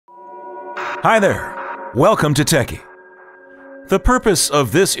Hi there, welcome to Techie. The purpose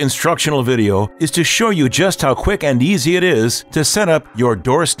of this instructional video is to show you just how quick and easy it is to set up your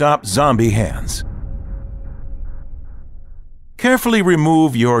doorstop zombie hands. Carefully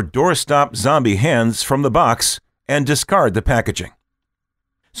remove your doorstop zombie hands from the box and discard the packaging.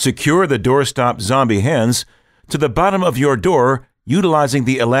 Secure the doorstop zombie hands to the bottom of your door utilizing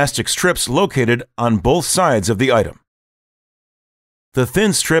the elastic strips located on both sides of the item. The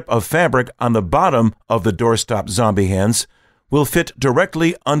thin strip of fabric on the bottom of the doorstop zombie hands will fit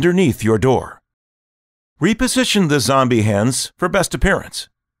directly underneath your door. Reposition the zombie hands for best appearance.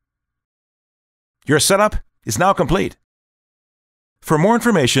 Your setup is now complete. For more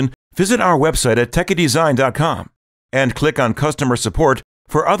information, visit our website at techiedesign.com and click on Customer Support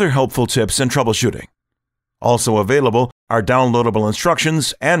for other helpful tips and troubleshooting. Also available are downloadable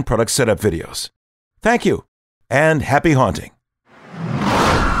instructions and product setup videos. Thank you, and happy haunting!